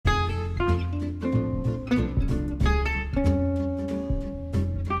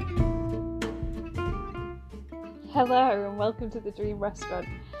Hello and welcome to the Dream Restaurant.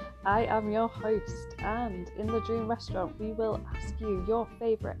 I am your host, and in the Dream Restaurant we will ask you your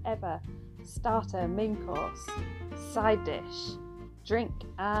favourite ever starter, main course, side dish, drink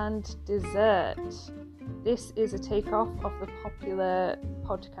and dessert. This is a takeoff of the popular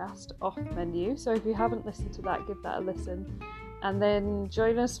podcast Off Menu, so if you haven't listened to that, give that a listen and then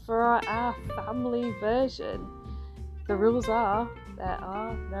join us for our family version. The rules are, there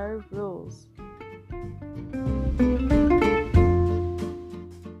are no rules.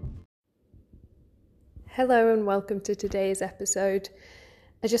 Hello and welcome to today's episode.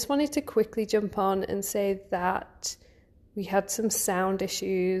 I just wanted to quickly jump on and say that we had some sound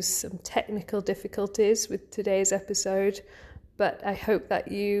issues, some technical difficulties with today's episode, but I hope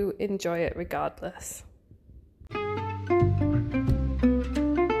that you enjoy it regardless.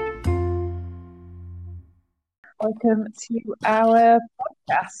 Welcome to our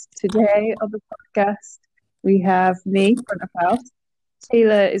podcast. Today on the podcast we have me, front of house.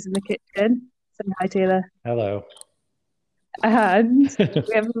 Taylor is in the kitchen. Say hi, Taylor. Hello. And we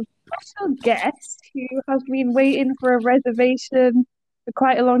have a special guest who has been waiting for a reservation for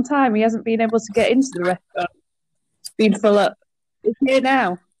quite a long time. He hasn't been able to get into the restaurant. It's been full up. He's here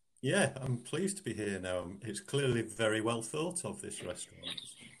now. Yeah, I'm pleased to be here now. It's clearly very well thought of, this restaurant.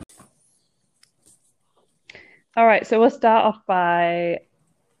 All right, so we'll start off by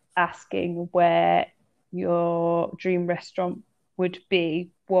asking where your dream restaurant would be.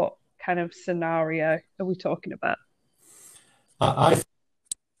 What kind of scenario are we talking about?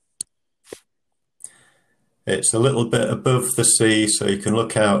 It's a little bit above the sea, so you can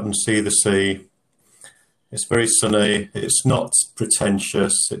look out and see the sea. It's very sunny. It's not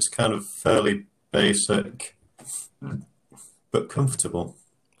pretentious. It's kind of fairly basic, but comfortable.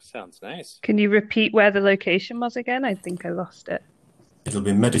 Sounds nice. Can you repeat where the location was again? I think I lost it. It'll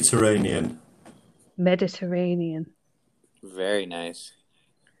be Mediterranean. Mediterranean. Very nice.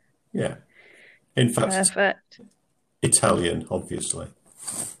 Yeah. In fact, Perfect. Italian, obviously.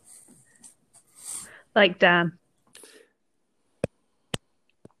 Like Dan.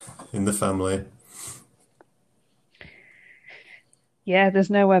 In the family. Yeah, there's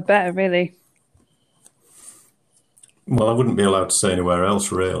nowhere better, really. Well, I wouldn't be allowed to say anywhere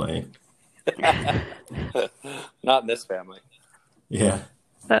else, really. Not in this family. Yeah.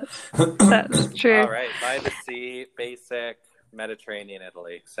 That's true. All right, by the sea, basic, Mediterranean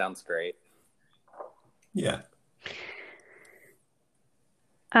Italy. Sounds great. Yeah.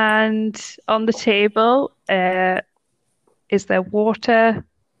 And on the table, is there water?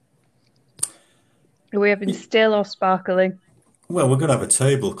 Are we having still or sparkling? Well, we're going to have a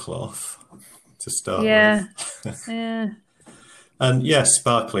tablecloth to start with. Yeah. And yes,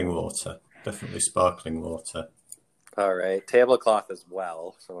 sparkling water. Definitely sparkling water. All right, tablecloth as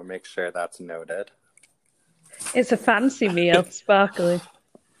well, so we'll make sure that's noted. It's a fancy meal, sparkling.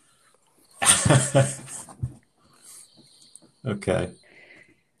 Okay.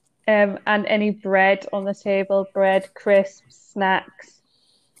 And any bread on the table? Bread, crisps, snacks?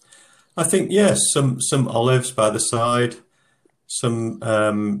 I think, yes, some olives by the side.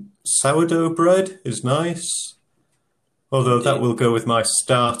 Some sourdough bread is nice. Although that will go with my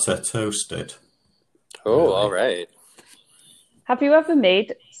starter, toasted. Oh, all right. Have you ever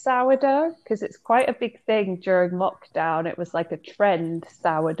made sourdough? Because it's quite a big thing during lockdown. It was like a trend,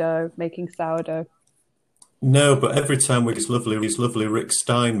 sourdough, making sourdough. No, but every time we get these lovely Rick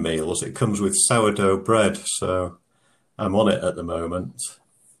Stein meals, it comes with sourdough bread. So I'm on it at the moment.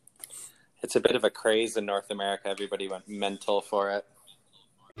 It's a bit of a craze in North America. Everybody went mental for it.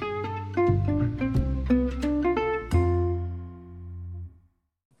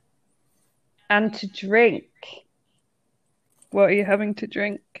 And to drink. What are you having to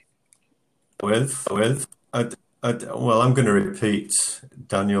drink? Well, I'm going to repeat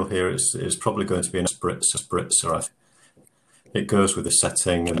Daniel here. It's probably going to be an spritzer. I think it goes with the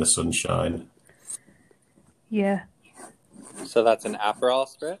setting and the sunshine. Yeah. So that's an Aperol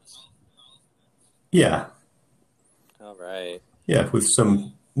spritz? Yeah. All right. Yeah, with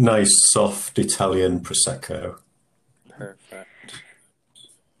some nice, soft Italian Prosecco. Perfect.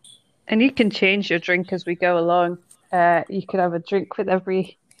 And you can change your drink as we go along. You could have a drink with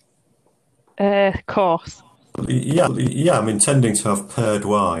every course. Yeah, I'm intending to have paired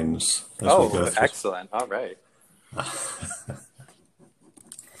wines as we go through. Excellent. All right.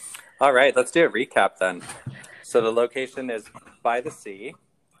 All right, let's do a recap then. So the location is by the sea,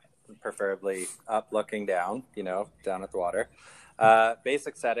 preferably up looking down, down at the water.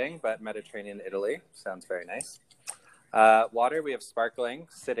 Basic setting, but Mediterranean Italy. Sounds very nice. Water, we have sparkling,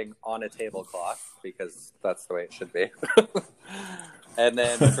 sitting on a tablecloth, because that's the way it should be. And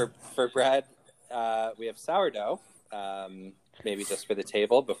then for bread, we have sourdough, maybe just for the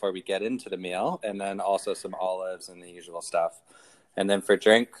table before we get into the meal, and then also some olives and the usual stuff. And then for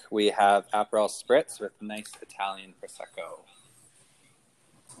drink, we have Aperol Spritz with nice Italian Prosecco.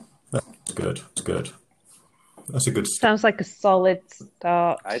 That's good. That's good. That's a good start. Sounds like a solid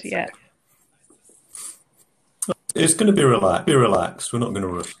start. I'd Yeah. say. It's going to be relaxed. Be relaxed. We're not going to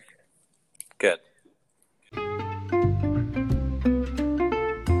rush. Good.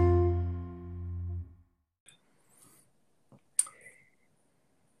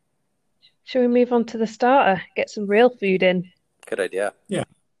 Shall we move on to the starter? Get some real food in. Good idea. Yeah.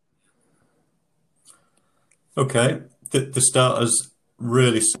 Okay. The starters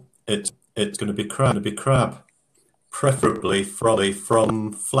really. It's going to be crab. Preferably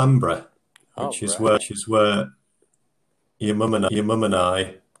from Flamborough, which is where your mum and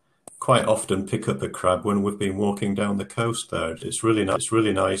I quite often pick up the crab when we've been walking down the coast there. It's really nice.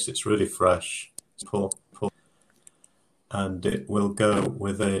 It's really fresh. It's pull. And it will go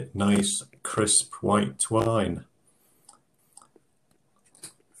with a nice crisp white wine.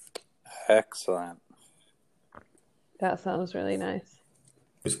 Excellent. That sounds really nice.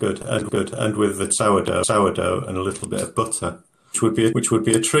 It's good, and with the sourdough, and a little bit of butter, which would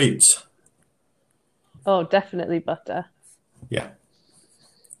be a treat. Oh, definitely butter. Yeah.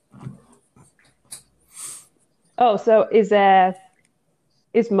 Oh, so is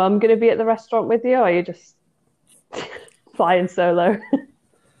Mum going to be at the restaurant with you, or are you just flying solo?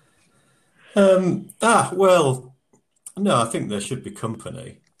 Well, no, I think there should be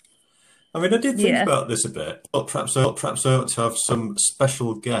company. I mean, I did think about this a bit. But perhaps I ought to have some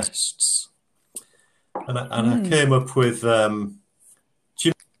special guests, and I came up with Jimi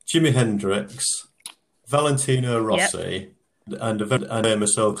Hendrix, Valentino Rossi, and a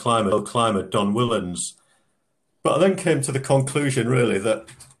famous old climber, Don Willens. But I then came to the conclusion, really, that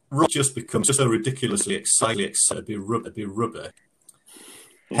rock just becomes so ridiculously exciting. It'd be rubber.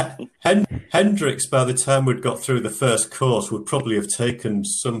 Hendrix, by the time we'd got through the first course, would probably have taken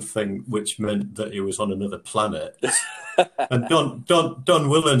something which meant that he was on another planet. And Don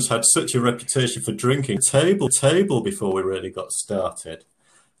Willens had such a reputation for drinking table before we really got started.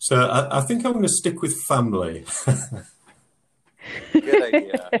 So I think I'm going to stick with family. Good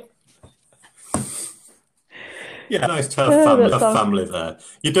idea. Yeah, nice to have family there.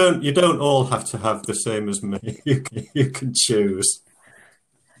 You don't all have to have the same as me. You can choose.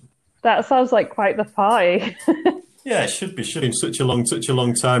 That sounds like quite the party. Yeah, it should be. Been such a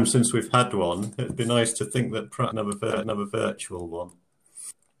long time since we've had one. It'd be nice to think that Pratt have a virtual one.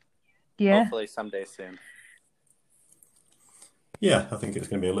 Yeah. Hopefully someday soon. Yeah, I think it's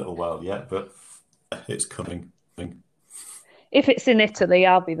going to be a little while yet, but it's coming. If it's in Italy,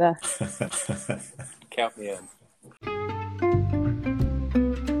 I'll be there. Count me in.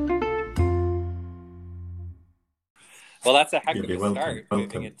 Well, that's a heck of a start,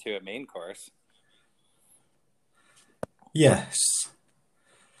 moving it to a main course. Yes.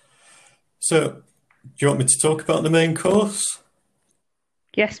 So, do you want me to talk about the main course?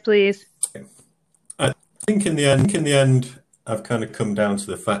 Yes, please. I think in the end, I've kind of come down to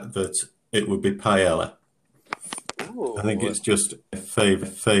the fact that it would be paella. Ooh. I think it's just a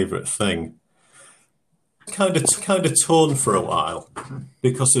favourite thing. Kind of torn for a while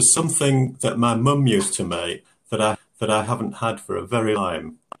because there's something that my mum used to make that I haven't had for a very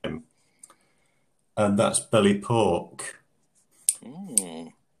long time, and that's belly pork.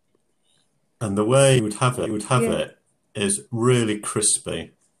 Mm. And the way you would have it is really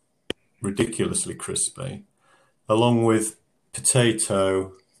crispy, ridiculously crispy, along with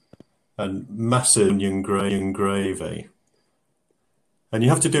potato and massive onion gravy. And you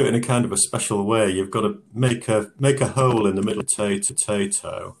have to do it in a kind of a special way. You've got to make a hole in the middle of the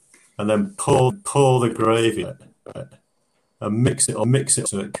potato, and then pour the gravy in it, and mix it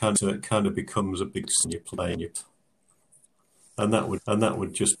so it kind of becomes a big on your plate. And that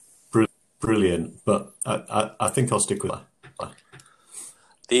would just brilliant. But I think I'll stick with that.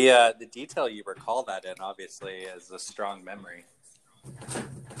 The detail you recall that in obviously is a strong memory.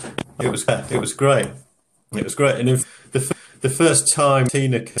 It was great. It was great. And if the first time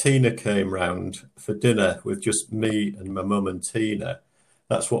Tina came round for dinner with just me and my mum and Tina,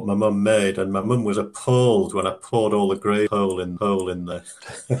 that's what my mum made, and my mum was appalled when I poured all the gravy hole in the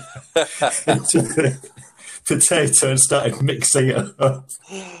into the potato and started mixing it up.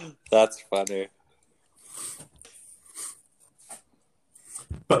 That's funny.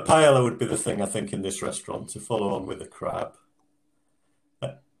 But paella would be the thing, I think, in this restaurant to follow on with the crab.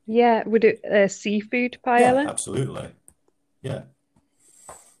 Yeah, would it seafood paella? Yeah, absolutely. Yeah.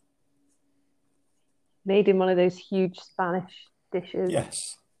 Made in one of those huge Spanish dishes.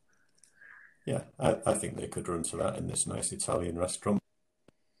 Yes. Yeah, I think they could run to that in this nice Italian restaurant.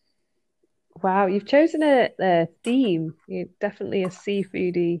 Wow, you've chosen a theme. You definitely a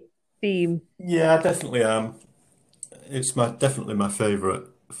seafoody theme. Yeah, I definitely am. It's definitely my favourite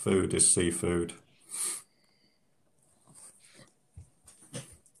food is seafood.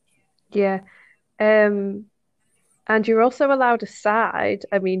 Yeah. Um, and you're also allowed a side.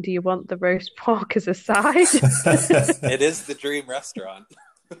 I mean, do you want the roast pork as a side? It is the dream restaurant.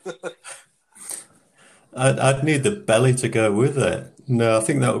 I'd need the belly to go with it. No, I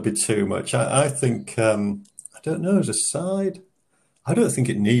think that would be too much. I think, I don't know, as a side, I don't think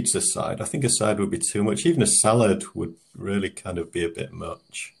it needs a side. I think a side would be too much. Even a salad would really kind of be a bit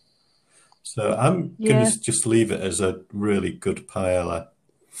much. So I'm going Yeah, to just leave it as a really good paella.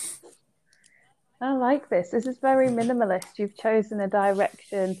 I like this. This is very minimalist. You've chosen a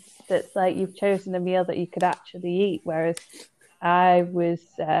direction that's like you've chosen a meal that you could actually eat, whereas I was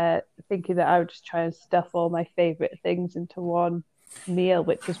thinking that I would just try and stuff all my favorite things into one meal,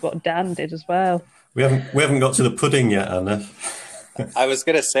 which is what Dan did as well. We haven't got to the pudding yet, Anna. I was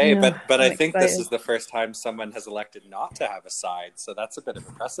gonna say, No, but I I'm think this excited. is the first time someone has elected not to have a side, so that's a bit of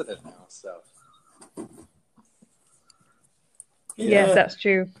a precedent now. So Yes, Yeah, that's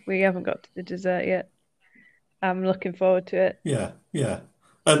true. We haven't got to the dessert yet. I'm looking forward to it. yeah, yeah.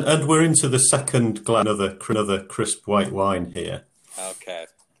 And we're into the second glass, another crisp white wine here. okay,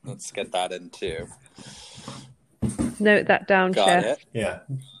 let's get that in too. Note that down, Got chef. it. Yeah,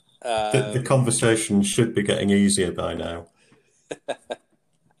 the conversation should be getting easier by now.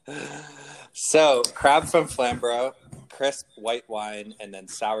 So crab from Flamborough, crisp white wine, and then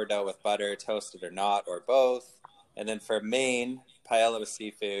sourdough with butter, toasted or not, or both. And then for main, paella with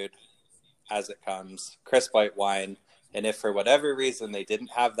seafood, as it comes, crisp white wine. And if for whatever reason they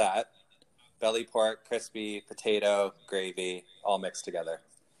didn't have that, belly pork, crispy potato, gravy, all mixed together.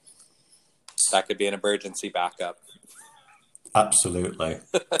 That could be an emergency backup. Absolutely.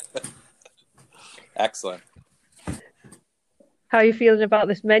 Excellent. How are you feeling about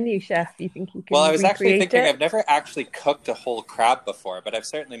this menu, chef? You think you Well, can I was actually recreate thinking it? I've never actually cooked a whole crab before, but I've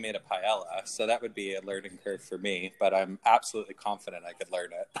certainly made a paella, so that would be a learning curve for me, but I'm absolutely confident I could learn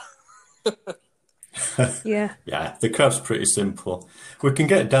it. Yeah. Yeah, the crab's pretty simple. We can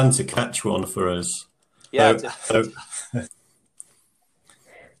get Dan to catch one for us. Yeah, So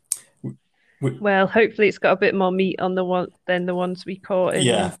Well, hopefully it's got a bit more meat on the one than the ones we caught in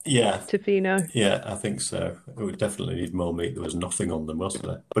yeah, Tofino. yeah, I think so. We definitely need more meat. There was nothing on them, wasn't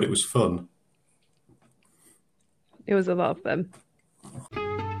there? But it was fun. It was a lot of them.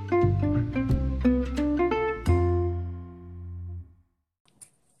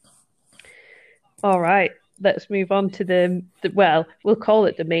 All right, let's move on to well, we'll call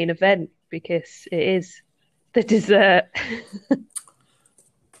it the main event because it is the dessert.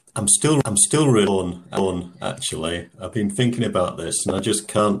 I'm still really on, actually. I've been thinking about this and I just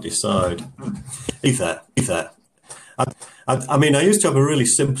can't decide. Either. I mean, I used to have a really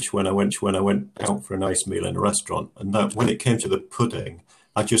simple when I went out for a nice meal in a restaurant, and that when it came to the pudding,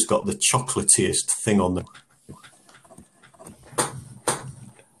 I just got the chocolatiest thing on the,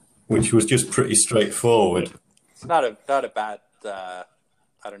 which was just pretty straightforward. it's not a bad, I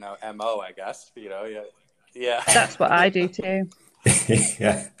don't know, MO, I guess, yeah. That's what I do too.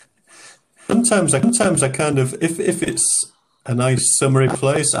 Yeah. Sometimes I kind of if it's a nice summery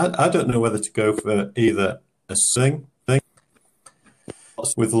place, I don't know whether to go for either a thing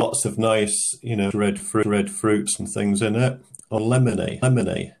with lots of nice, red fruits and things in it, or lemony.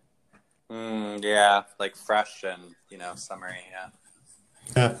 Yeah, like fresh and, summery, yeah.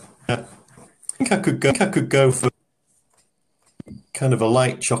 Yeah, yeah. I think I could go for kind of a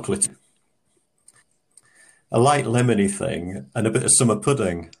light chocolate, a light lemony thing, and a bit of summer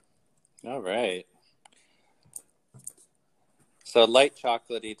pudding. All right. So a light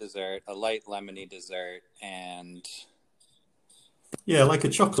chocolatey dessert, a light lemony dessert, and Yeah, like a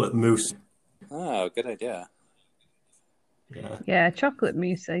chocolate mousse. oh, good idea. Yeah. Yeah, chocolate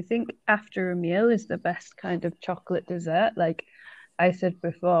mousse, I think after a meal is the best kind of chocolate dessert. Like I said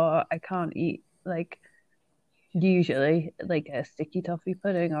before, I can't eat like usually like a sticky toffee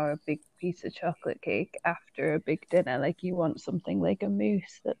pudding or a big piece of chocolate cake after a big dinner. Like you want something like a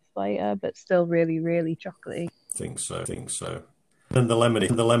mousse that's lighter but still really, really chocolatey. Think so. And the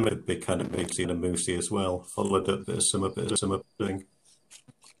lemon would be kind of mixy and moussey as well, followed up bit of summer pudding.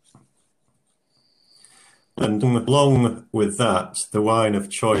 And along with that, the wine of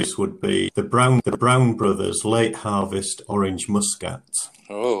choice would be the Brown Brothers Late Harvest Orange Muscat.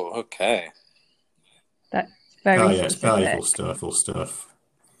 Oh, okay. That's very Yeah, it's specific. valuable stuff.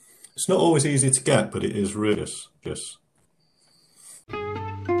 It's not always easy to get, but it is really just.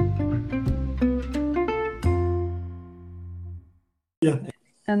 Yeah.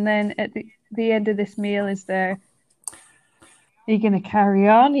 And then at the end of this meal, are you going to carry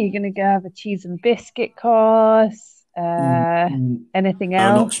on? Are you going to go have a cheese and biscuit course? Anything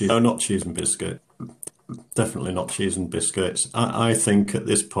else? No, not cheese and biscuit. Definitely not cheese and biscuits. I think at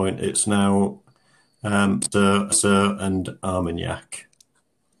this point it's now Sir and Armagnac.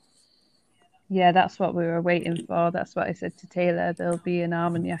 Yeah, that's what we were waiting for. That's what I said to Taylor. There'll be an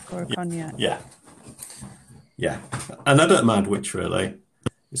Armagnac or a cognac. Yeah. And I don't mind which really.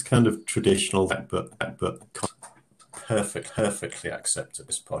 It's kind of traditional, but perfectly accepted at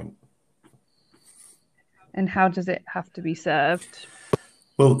this point. And how does it have to be served?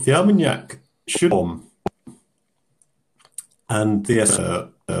 Well, the Armagnac should warm, and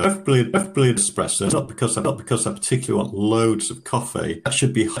the preferably espresso. Not because I particularly want loads of coffee. That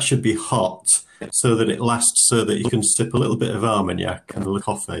should be hot, so that it lasts, so that you can sip a little bit of Armagnac and a little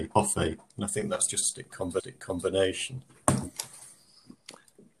coffee. And I think that's just a combination.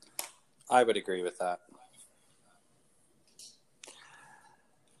 I would agree with that.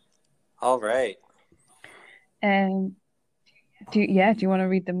 All right. Do you want to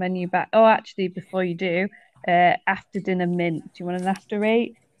read the menu back? Oh, actually, before you do, after dinner mint. Do you want an after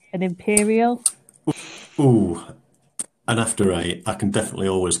 8? An imperial? Ooh, an after 8. I can definitely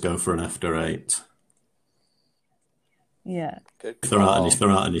always go for an after 8. Yeah. Good If there aren't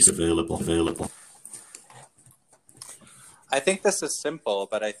call. any available. I think this is simple,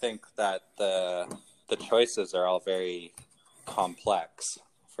 but I think that the choices are all very complex,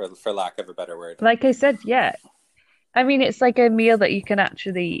 for lack of a better word. Like I said, yeah. I mean, it's like a meal that you can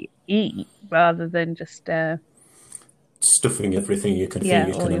actually eat rather than just Stuffing everything you can all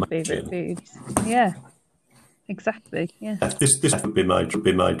can your imagine. favorite foods. Yeah, exactly. Yeah. This would be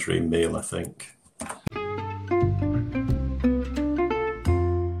my dream meal, I think.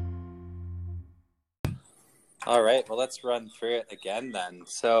 All right, well, let's run through it again then.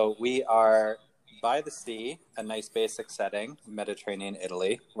 So we are by the sea, a nice basic setting, Mediterranean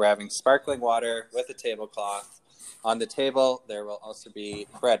Italy. We're having sparkling water with a tablecloth. On the table, there will also be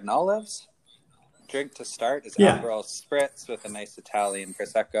bread and olives. Drink to start is Aperol Spritz with a nice Italian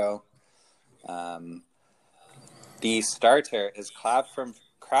Prosecco. The starter is crab from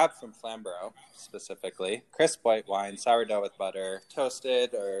Flamborough, specifically. Crisp white wine, sourdough with butter,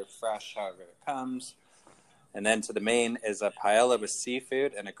 toasted or fresh, however it comes. And then to the main is a paella with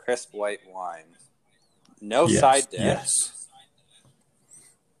seafood and a crisp white wine. No side dish. Yes.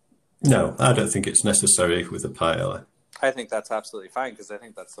 No, I don't think it's necessary with a paella. I think that's absolutely fine because I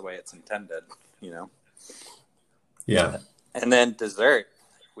think that's the way it's intended, Yeah. And then dessert.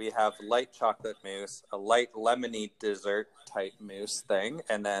 We have light chocolate mousse, a light lemony dessert type mousse thing,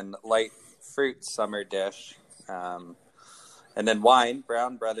 and then light fruit summer dish. And then wine,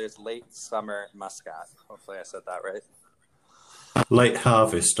 Brown Brothers Late Summer Muscat. Hopefully I said that right. Late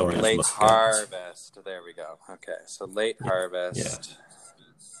harvest orange Late muscat. harvest. There we go. Okay, so late harvest.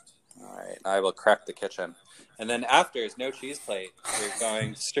 Yeah. All right, I will correct the kitchen. And then after is no cheese plate. We're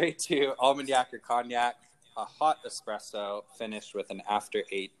going straight to Armagnac or cognac, a hot espresso finished with an after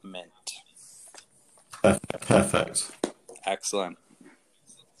 8 mint. Perfect. Excellent.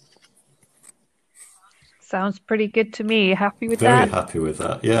 Sounds pretty good to me. Happy with Very that? happy with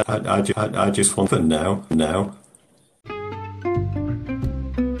that. Yeah, I just want them now.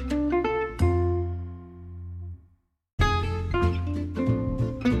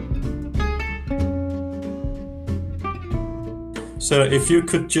 So if you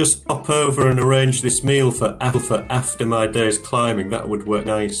could just pop over and arrange this meal for after my day's climbing, that would work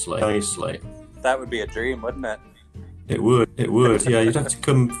nicely. That would be a dream, wouldn't it? It would. Yeah, you'd have to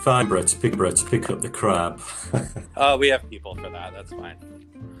come find Brett to pick up the crab. Oh, we have people for that. That's fine.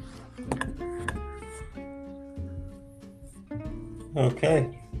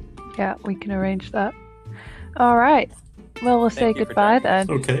 Okay. Yeah, we can arrange that. All right. Well, we'll say Thank you for goodbye joining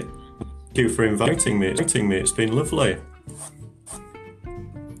then. Okay. Thank you for inviting me. It's been lovely.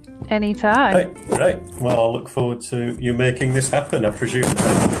 Anytime. Right. Well, I'll look forward to you making this happen, I presume.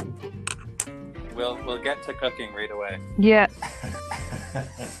 We'll get to cooking right away. Yeah.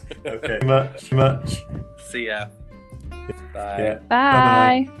 Okay. Much. See ya. Bye. Yeah.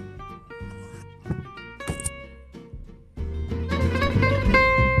 Bye. Bye-bye.